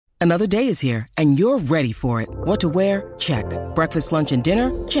Another day is here, and you're ready for it. What to wear? Check. Breakfast, lunch, and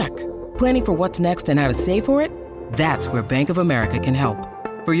dinner? Check. Planning for what's next and how to save for it? That's where Bank of America can help.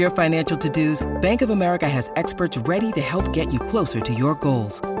 For your financial to-dos, Bank of America has experts ready to help get you closer to your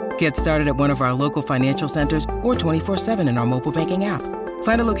goals. Get started at one of our local financial centers or 24/7 in our mobile banking app.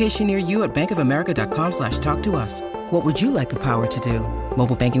 Find a location near you at bankofamerica.com/talktous. What would you like the power to do?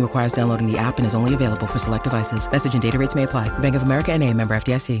 Mobile banking requires downloading the app and is only available for select devices. Message and data rates may apply. Bank of America N.A., member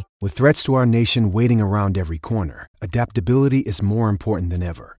FDIC. With threats to our nation waiting around every corner, adaptability is more important than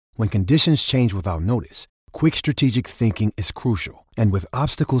ever. When conditions change without notice, quick strategic thinking is crucial. And with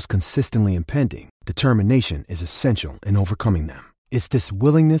obstacles consistently impending, determination is essential in overcoming them. It's this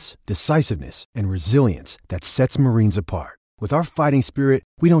willingness, decisiveness, and resilience that sets Marines apart. With our fighting spirit,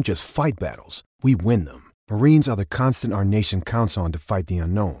 we don't just fight battles, we win them. Marines are the constant our nation counts on to fight the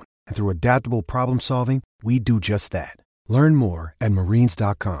unknown. And through adaptable problem solving, we do just that. Learn more at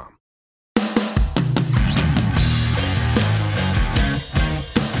marines.com.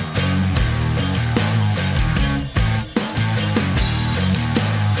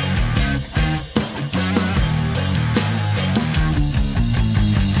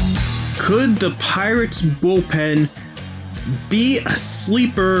 Could the Pirates bullpen be a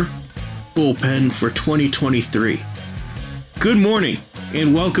sleeper bullpen for 2023? Good morning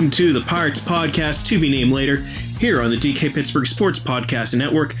and welcome to the Pirates podcast, to be named later, here on the DK Pittsburgh Sports Podcast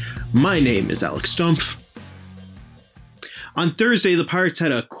Network. My name is Alex Stumpf. On Thursday, the Pirates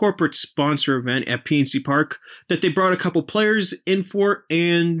had a corporate sponsor event at PNC Park that they brought a couple players in for,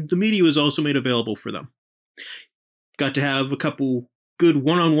 and the media was also made available for them. Got to have a couple good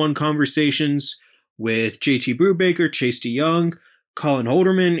one-on-one conversations with JT Brubaker, Chase DeYoung, Colin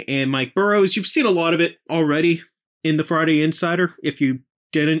Holderman, and Mike Burrows. You've seen a lot of it already in the Friday Insider. If you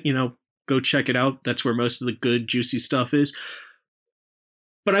didn't, go check it out. That's where most of the good, juicy stuff is.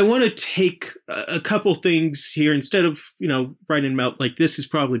 But I want to take a couple things here instead of, writing them out like this is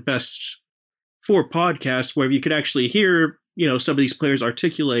probably best for podcasts where you could actually hear, some of these players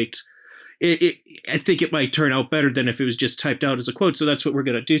articulate. I think it might turn out better than if it was just typed out as a quote. So that's what we're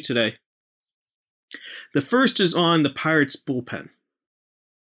going to do today. The first is on the Pirates bullpen,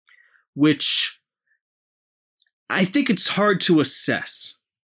 which I think it's hard to assess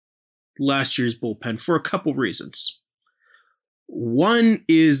last year's bullpen for a couple reasons. One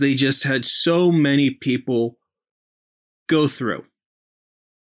is they just had so many people go through.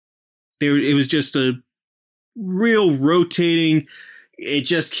 It was just a real rotating. It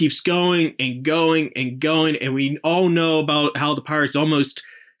just keeps going and going and going. And we all know about how the Pirates almost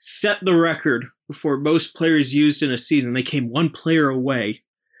set the record for most players used in a season. They came one player away.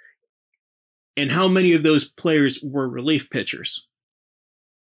 And how many of those players were relief pitchers?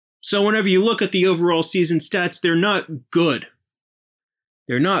 So whenever you look at the overall season stats, they're not good.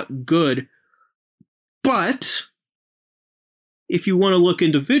 They're not good. But if you want to look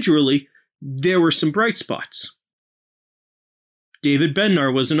individually, there were some bright spots. David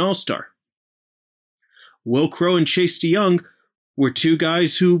Bednar was an all-star. Will Crowe and Chase DeYoung were two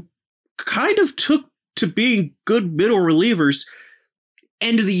guys who kind of took to being good middle relievers.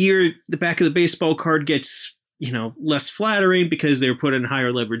 End of the year, the back of the baseball card gets, less flattering because they were put in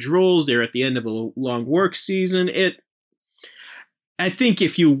higher leverage roles. They're at the end of a long work season. I think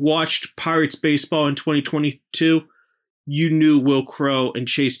if you watched Pirates baseball in 2022, you knew Will Crowe and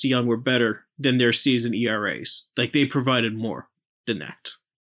Chase DeYoung were better than their season ERAs. Like, they provided more than that.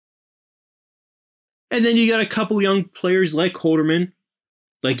 And then you got a couple young players like Holderman,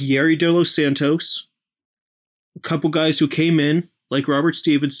 like Yerry De Los Santos, a couple guys who came in, like Robert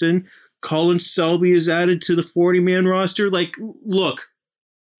Stevenson. Colin Selby is added to the 40-man roster. Like, look,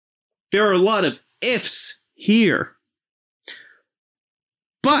 there are a lot of ifs here.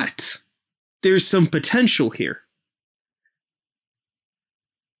 But there's some potential here.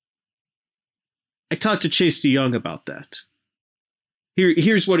 I talked to Chase DeYoung about that.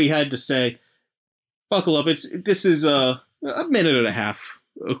 Here's what he had to say. Buckle up. This is a minute and a half,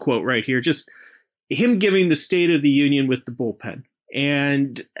 a quote right here. Just him giving the State of the Union with the bullpen.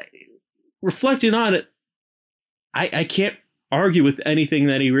 And reflecting on it, I can't argue with anything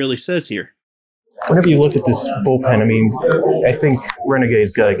that he really says here. Whenever you look at this bullpen, I think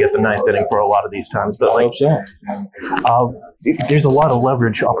Renegade's got to get the ninth inning for a lot of these times. But there's a lot of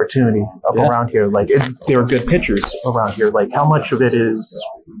leverage opportunity around here. There are good pitchers around here. Like, how much of it is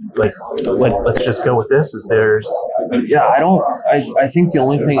let's just go with this? Yeah, I think the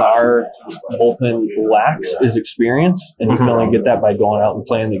only thing our bullpen lacks is experience, and you can only get that by going out and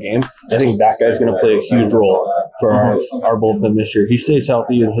playing the game. I think that guy's going to play a huge role for our bullpen this year. He stays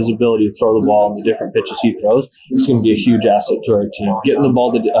healthy, and his ability to throw the ball and the different pitches he throws is going to be a huge asset to our team. Getting the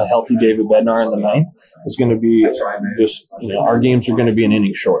ball to a healthy David Bednar in the ninth is going to be just, our games are going to be an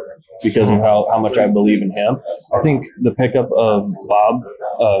inning short because of how much I believe in him. I think the pickup of Bob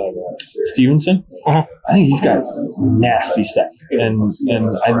Stevenson, I think he's got nasty stuff. And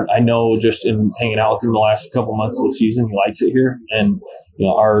I know just in hanging out with him the last couple months of the season, he likes it here. And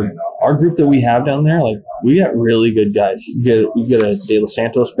our group that we have down there, we got really good guys. You get a De Los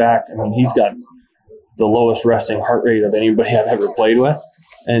Santos back. I mean, he's got the lowest resting heart rate of anybody I've ever played with.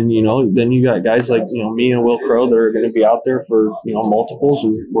 And, then you got guys like, me and Will Crow that are going to be out there for, multiples,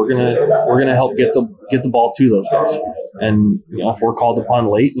 and we're going to help get the ball to those guys. And, if we're called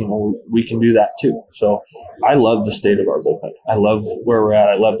upon late, we can do that too. So I love the state of our bullpen. I love where we're at.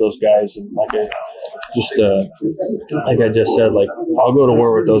 I love those guys. And like I just said, I'll go to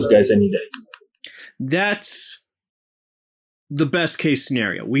war with those guys any day. That's the best case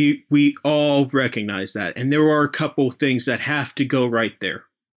scenario. We all recognize that. And there are a couple things that have to go right there.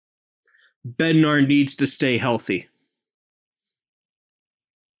 Bednar needs to stay healthy.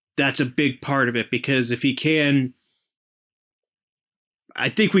 That's a big part of it, because if he can, I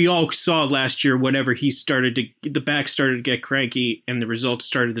think we all saw last year whenever the back started to get cranky and the results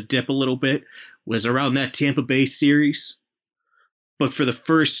started to dip a little bit was around that Tampa Bay series. But for the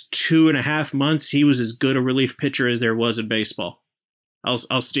first 2.5 months, he was as good a relief pitcher as there was in baseball. I'll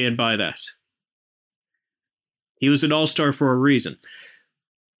stand by that. He was an all-star for a reason.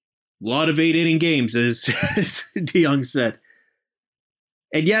 A lot of 8-inning games, as DeYoung said.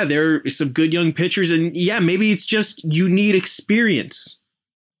 And yeah, there are some good young pitchers, and yeah, maybe it's just you need experience.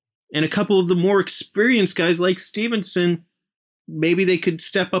 And a couple of the more experienced guys like Stevenson, maybe they could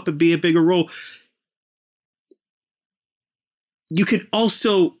step up and be a bigger role. You could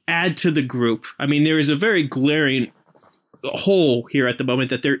also add to the group. I mean, there is a very glaring hole here at the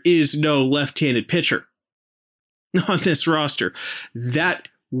moment that there is no left-handed pitcher on this roster. That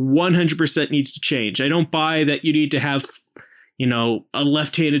 100% needs to change. I don't buy that you need to have, a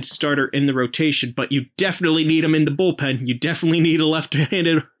left-handed starter in the rotation, but you definitely need him in the bullpen. You definitely need a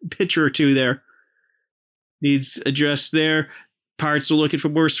left-handed pitcher or two there. Needs addressed there. Pirates are looking for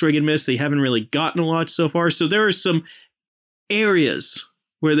more swing and miss. They haven't really gotten a lot so far. So there are some areas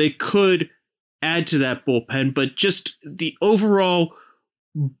where they could add to that bullpen, but just the overall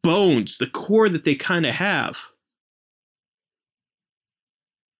bones, the core that they kind of have,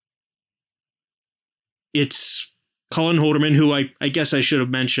 it's Colin Holderman, who I guess I should have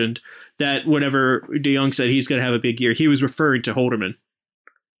mentioned that whenever DeYoung said he's going to have a big year, he was referring to Holderman,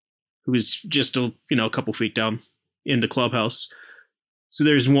 who was just a couple feet down in the clubhouse. So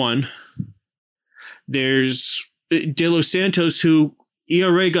there's one. There's De Los Santos, who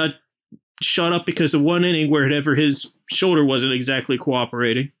ERA got shot up because of one inning wherever his shoulder wasn't exactly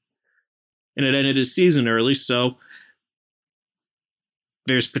cooperating, and it ended his season early. So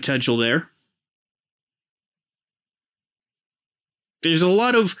there's potential there. There's a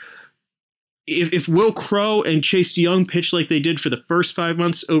lot of, if Will Crow and Chase DeYoung pitch like they did for the first 5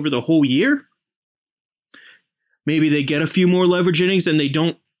 months over the whole year, maybe they get a few more leverage innings and they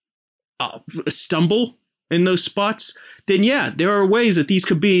don't stumble in those spots, then yeah, there are ways that these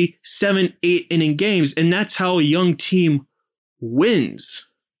could be 7-8 inning games, and that's how a young team wins.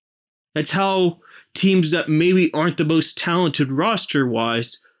 That's how teams that maybe aren't the most talented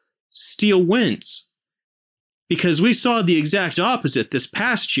roster-wise steal wins. Because we saw the exact opposite this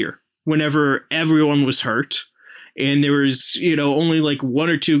past year whenever everyone was hurt and there was, only like one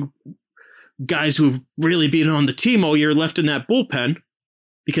or two guys who've really been on the team all year left in that bullpen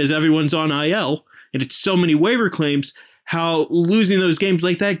because everyone's on IL and it's so many waiver claims, how losing those games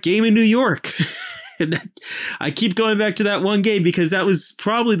like that game in New York. I keep going back to that one game because that was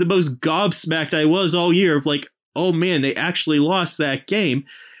probably the most gobsmacked I was all year of like, oh man, they actually lost that game.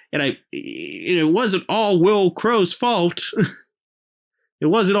 And it wasn't all Will Crow's fault. It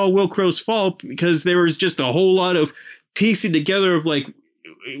wasn't all Will Crow's fault because there was just a whole lot of piecing together of like,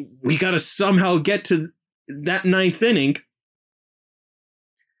 we got to somehow get to that 9th inning.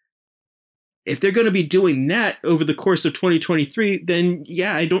 If they're going to be doing that over the course of 2023, then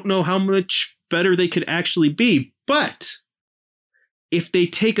yeah, I don't know how much better they could actually be. But if they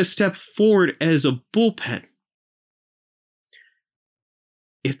take a step forward as a bullpen,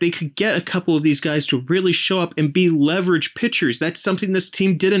 if they could get a couple of these guys to really show up and be leverage pitchers, that's something this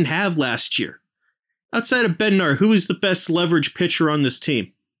team didn't have last year. Outside of Bednar, who is the best leverage pitcher on this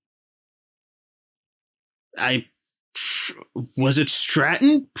team? Was it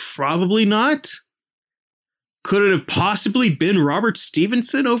Stratton? Probably not. Could it have possibly been Robert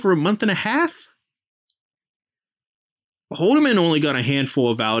Stevenson over a month and a half? Holderman only got a handful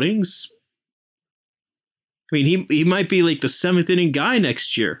of outings. I mean, he might be like the 7th inning guy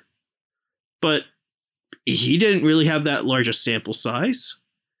next year, but he didn't really have that large a sample size.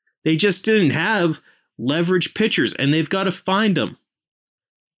 They just didn't have leverage pitchers, and they've got to find them.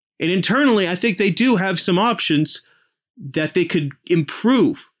 And internally, I think they do have some options that they could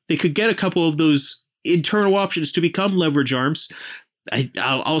improve. They could get a couple of those internal options to become leverage arms.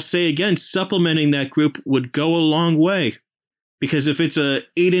 I'll say again, supplementing that group would go a long way. Because if it's a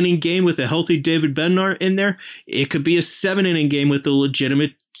 8-inning game with a healthy David Bednar in there, it could be a 7-inning game with a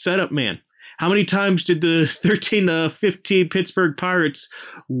legitimate setup man. How many times did the 13-15 Pittsburgh Pirates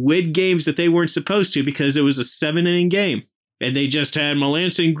win games that they weren't supposed to because it was a 7-inning game and they just had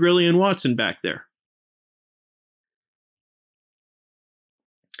Melancon, Grilli, and Watson back there?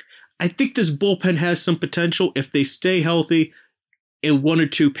 I think this bullpen has some potential if they stay healthy and 1 or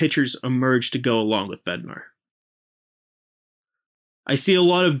 2 pitchers emerge to go along with Bednar. I see a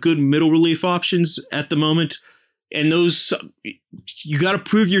lot of good middle relief options at the moment, and those, you got to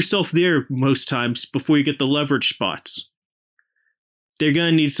prove yourself there most times before you get the leverage spots. They're going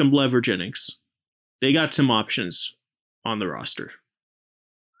to need some leverage innings. They got some options on the roster.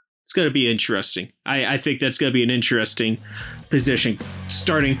 It's going to be interesting. I think that's going to be an interesting position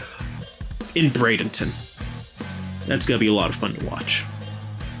starting in Bradenton. That's going to be a lot of fun to watch.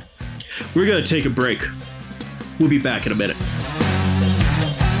 We're going to take a break. We'll be back in a minute.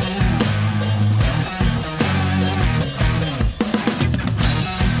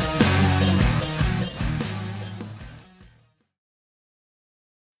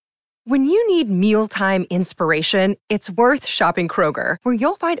 When you need mealtime inspiration, it's worth shopping Kroger, where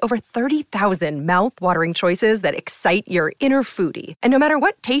you'll find over 30,000 mouth-watering choices that excite your inner foodie. And no matter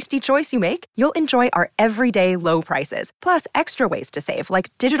what tasty choice you make, you'll enjoy our everyday low prices, plus extra ways to save,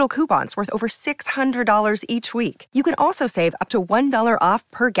 like digital coupons worth over $600 each week. You can also save up to $1 off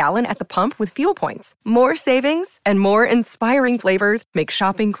per gallon at the pump with fuel points. More savings and more inspiring flavors make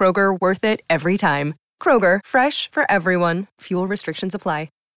shopping Kroger worth it every time. Kroger, fresh for everyone. Fuel restrictions apply.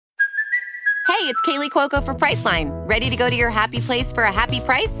 Hey, it's Kaylee Cuoco for Priceline. Ready to go to your happy place for a happy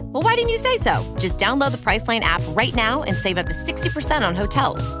price? Well, why didn't you say so? Just download the Priceline app right now and save up to 60% on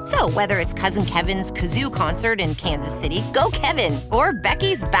hotels. So whether it's Cousin Kevin's Kazoo Concert in Kansas City, go Kevin, or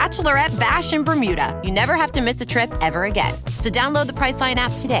Becky's Bachelorette Bash in Bermuda, you never have to miss a trip ever again. So download the Priceline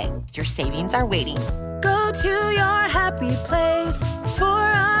app today. Your savings are waiting. Go to your happy place for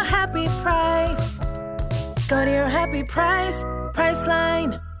a happy price. Go to your happy price,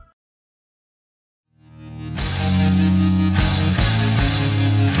 Priceline.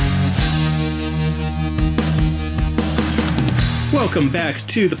 Welcome back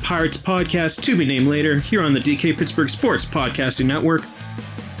to the Pirates Podcast, to be named later, here on the DK Pittsburgh Sports Podcasting Network.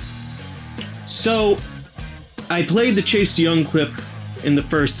 So, I played the Chase Young clip in the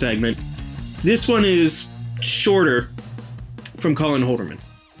first segment. This one is shorter, from Colin Holderman,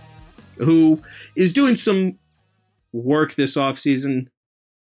 who is doing some work this offseason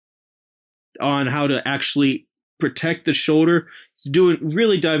on how to actually protect the shoulder. He's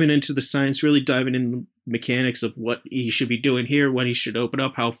really diving into the science, really diving in the mechanics of what he should be doing here, when he should open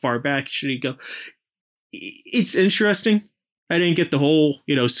up, how far back should he go. It's interesting. I didn't get the whole,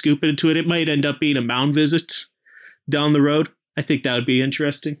 scoop into it. It might end up being a mound visit down the road. I think that would be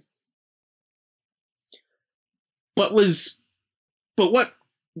interesting. But what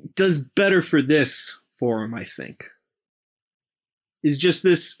does better for this for him, I think, is just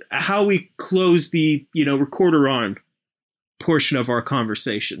this, how we close the, recorder on portion of our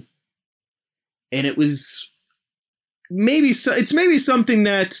conversation. And it was maybe something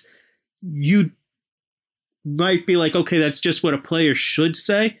that you might be like, okay, that's just what a player should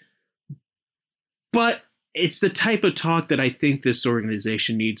say. But it's the type of talk that I think this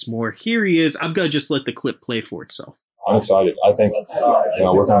organization needs more. Here he is. I'm going to just let the clip play for itself. I'm excited. I think,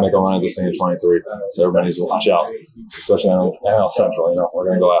 we're going to make a run at this thing in 23. So everybody needs to watch out, especially on NL Central. We're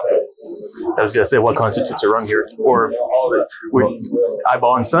going to go after it. I was going to say, what constitutes a run here? Or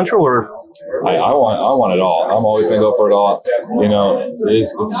eyeballing Central, or? I want it all. I'm always going to go for it all.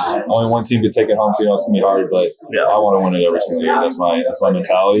 It's only one team to take it home, so it's going to be hard, but I want to win it every single year. That's my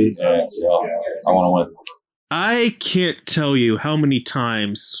mentality, and I want to win. I can't tell you how many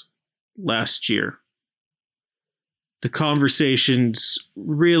times last year the conversations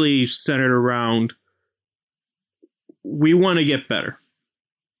really centered around, we want to get better.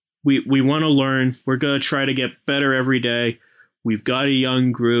 We want to learn. We're going to try to get better every day. We've got a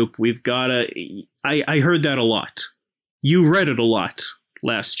young group. We've got I heard that a lot. You read it a lot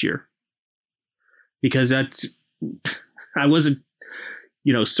last year. Because I wasn't,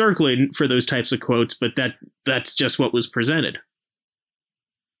 circling for those types of quotes, but that's just what was presented.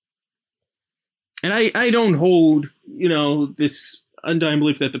 And I don't hold, this undying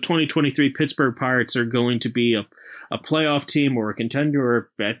belief that the 2023 Pittsburgh Pirates are going to be a playoff team or a contender,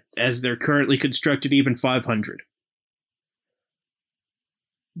 or as they're currently constructed, even 500.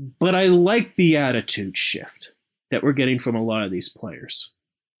 But I like the attitude shift that we're getting from a lot of these players.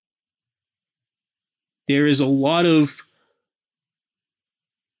 There is a lot of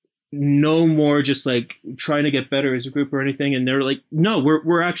no more just like trying to get better as a group or anything. And they're like, no,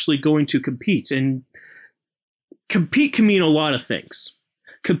 we're actually going to compete. And compete can mean a lot of things.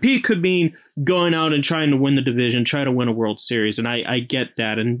 Compete could mean going out and trying to win the division, try to win a World Series. And I get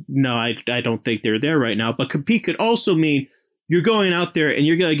that. And no, I don't think they're there right now. But compete could also mean you're going out there and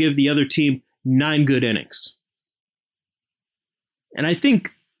you're going to give the other team 9 good innings. And I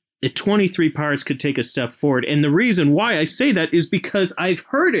think the 23 Pirates could take a step forward. And the reason why I say that is because I've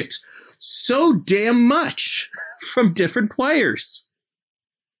heard it so damn much from different players.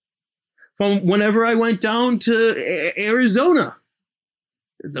 From whenever I went down to Arizona,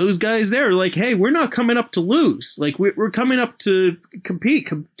 those guys there are like, hey, we're not coming up to lose. Like, we're coming up to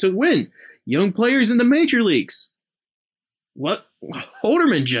compete, to win. Young players in the major leagues. What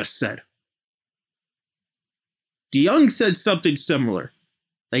Holderman just said. DeYoung said something similar.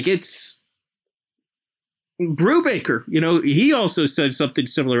 Like, it's Brubaker, he also said something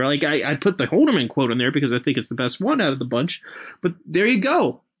similar. Like, I put the Holderman quote in there because I think it's the best one out of the bunch. But there you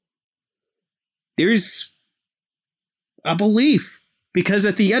go. There's a belief. Because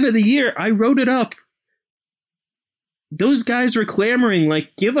at the end of the year, I wrote it up. Those guys were clamoring,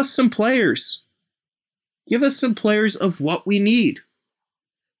 like, give us some players. Give us some players of what we need.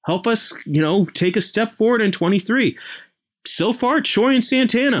 Help us, take a step forward in 23. So far, Choi and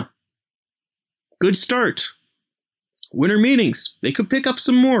Santana. Good start. Winter meetings. They could pick up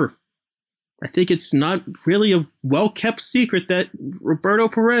some more. I think it's not really a well-kept secret that Roberto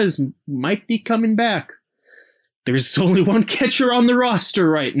Perez might be coming back. There's only one catcher on the roster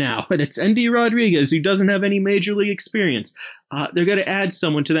right now, and it's Endy Rodriguez, who doesn't have any major league experience. They're going to add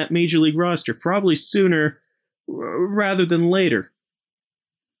someone to that major league roster, probably sooner rather than later.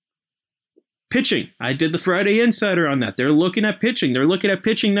 Pitching. I did the Friday Insider on that. They're looking at pitching. They're looking at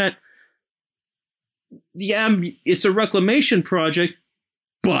pitching that, yeah, it's a reclamation project,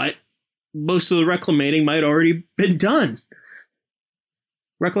 but most of the reclamating might already been done.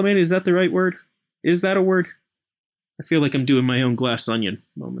 Reclamating, is that the right word? Is that a word? I feel like I'm doing my own Glass Onion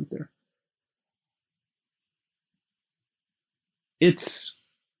moment there. It's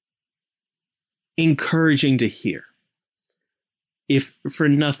encouraging to hear. If for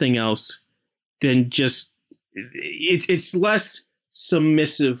nothing else, then just it's less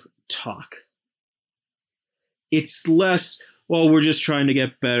submissive talk. It's less, well, we're just trying to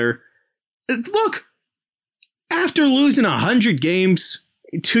get better. Look, after losing 100 games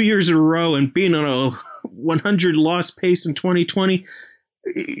 2 years in a row and being on a 100 loss pace in 2020,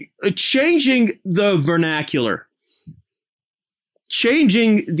 changing the vernacular,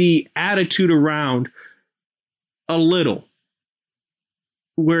 changing the attitude around a little,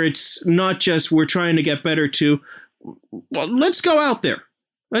 where it's not just we're trying to get better to, well, let's go out there.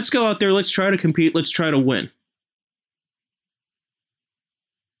 Let's go out there. Let's try to compete. Let's try to win.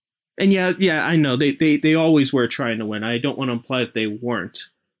 And yeah, I know they always were trying to win. I don't want to imply that they weren't,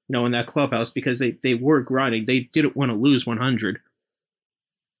 in that clubhouse, because they were grinding. They didn't want to lose 100.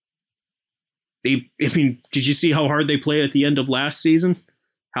 Did you see how hard they played at the end of last season?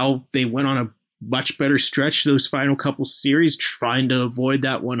 How they went on a much better stretch those final couple series trying to avoid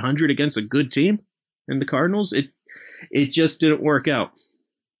that 100 against a good team in the Cardinals. It just didn't work out.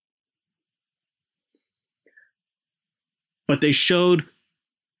 But they showed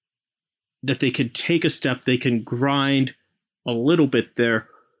that they could take a step, they can grind a little bit there.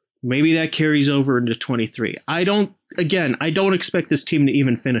 Maybe that carries over into 23. I don't expect this team to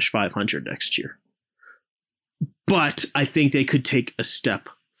even finish 500 next year. But I think they could take a step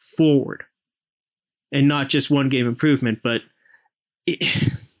forward. And not just one game improvement, but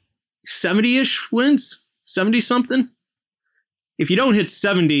 70-ish wins? 70-something? If you don't hit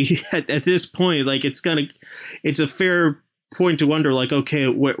 70 at this point, like it's a fair point to wonder, like, okay,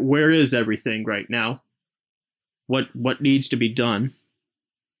 where is everything right now? What needs to be done?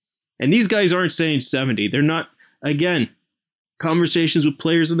 And these guys aren't saying 70. They're not, again, conversations with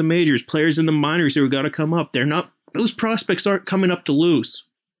players in the majors, players in the minors who have got to come up. They're not, those prospects aren't coming up to lose.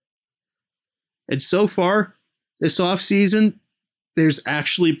 And so far, this offseason, there's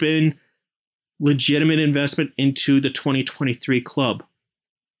actually been legitimate investment into the 2023 club.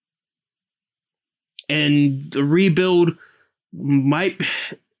 And the rebuild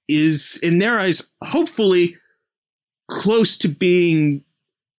is, in their eyes, hopefully close to being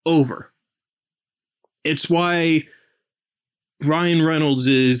over. It's why Brian Reynolds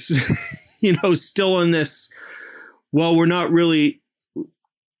is, still on this, well, we're not really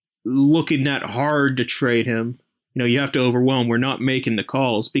looking that hard to trade him. You have to overwhelm. We're not making the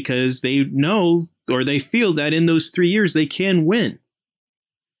calls because they know, or they feel that in those 3 years they can win.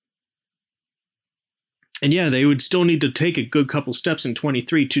 And yeah, they would still need to take a good couple steps in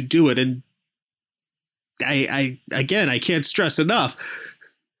 23 to do it. And I can't stress enough,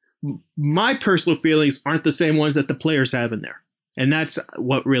 my personal feelings aren't the same ones that the players have in there. And that's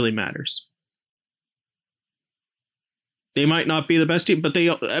what really matters. They might not be the best team, but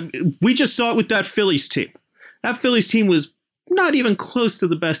we just saw it with that Phillies team. That Phillies team was not even close to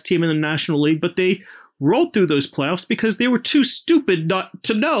the best team in the National League, but they rolled through those playoffs because they were too stupid not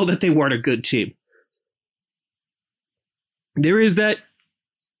to know that they weren't a good team. There is that,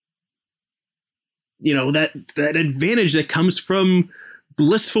 that advantage that comes from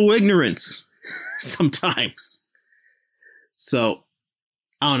blissful ignorance sometimes. So,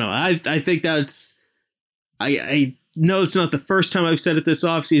 I don't know. I think that's, I know it's not the first time I've said it this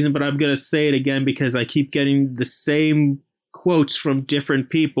offseason, but I'm going to say it again because I keep getting the same quotes from different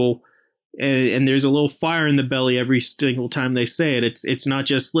people, and there's a little fire in the belly every single time they say it. It's not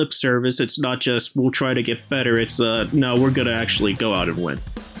just lip service. It's not just, we'll try to get better. It's, no, we're going to actually go out and win.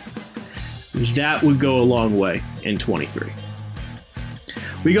 That would go a long way in 23.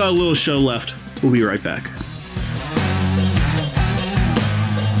 We got a little show left. We'll be right back.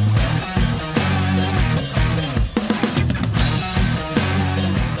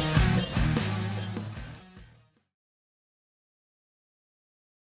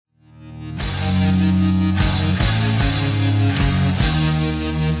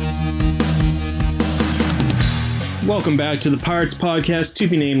 Welcome back to the Pirates Podcast, to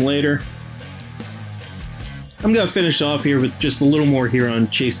be named later. I'm going to finish off here with just a little more here on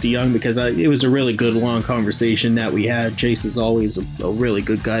Chase DeYoung because it was a really good long conversation that we had. Chase is always a really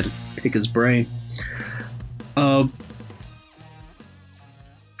good guy to pick his brain.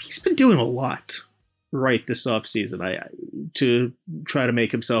 He's been doing a lot right this offseason to try to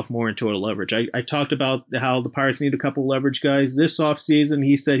make himself more into a leverage. I talked about how the Pirates need a couple leverage guys. This offseason,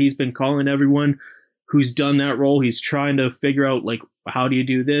 he said he's been calling everyone who's done that role. He's trying to figure out, how do you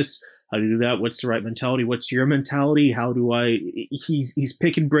do this? How do you do that? What's the right mentality? What's your mentality? How do he's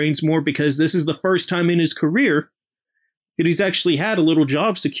picking brains more because this is the first time in his career that he's actually had a little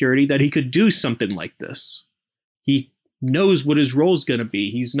job security that he could do something like this. He knows what his role is going to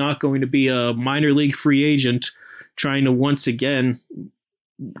be. He's not going to be a minor league free agent trying to once again,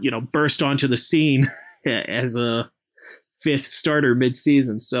 burst onto the scene as a fifth starter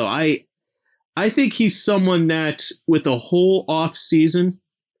midseason. So I think he's someone that with a whole off season,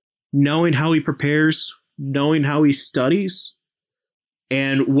 knowing how he prepares, knowing how he studies,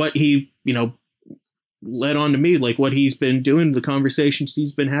 and what he, led on to me, what he's been doing, the conversations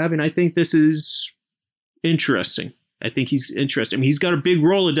he's been having, I think this is interesting. I think he's interesting. I mean, he's got a big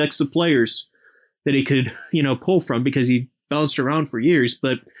Rolodex of players that he could, pull from because he bounced around for years,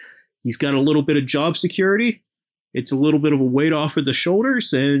 but he's got a little bit of job security. It's a little bit of a weight off of the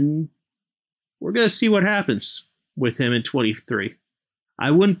shoulders, and we're going to see what happens with him in 23. I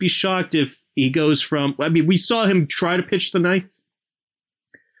wouldn't be shocked if he goes from, we saw him try to pitch the ninth,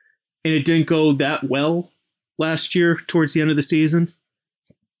 and it didn't go that well last year towards the end of the season.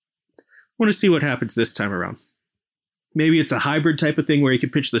 I want to see what happens this time around. Maybe it's a hybrid type of thing where he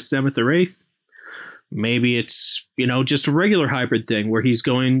could pitch the 7th or 8th. Maybe it's, just a regular hybrid thing where he's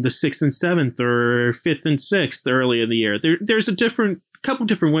going the 6th and 7th or 5th and 6th early in the year. There's a couple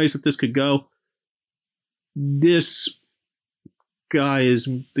different ways that this could go. This guy is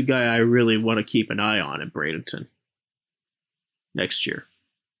the guy I really want to keep an eye on in Bradenton next year.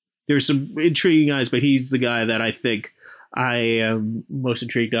 There's some intriguing guys, but he's the guy that I think I am most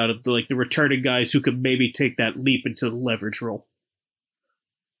intrigued out of the returning guys who could maybe take that leap into the leverage role.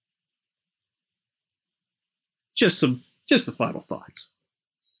 Just the final thoughts.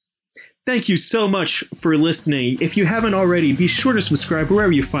 Thank you so much for listening. If you haven't already, be sure to subscribe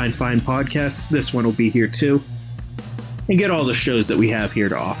wherever you find fine podcasts. This one will be here too. And get all the shows that we have here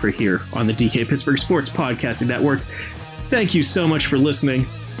to offer here on the DK Pittsburgh Sports Podcasting Network. Thank you so much for listening.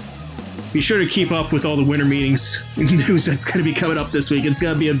 Be sure to keep up with all the winter meetings news that's going to be coming up this week. It's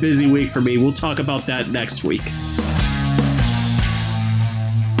going to be a busy week for me. We'll talk about that next week.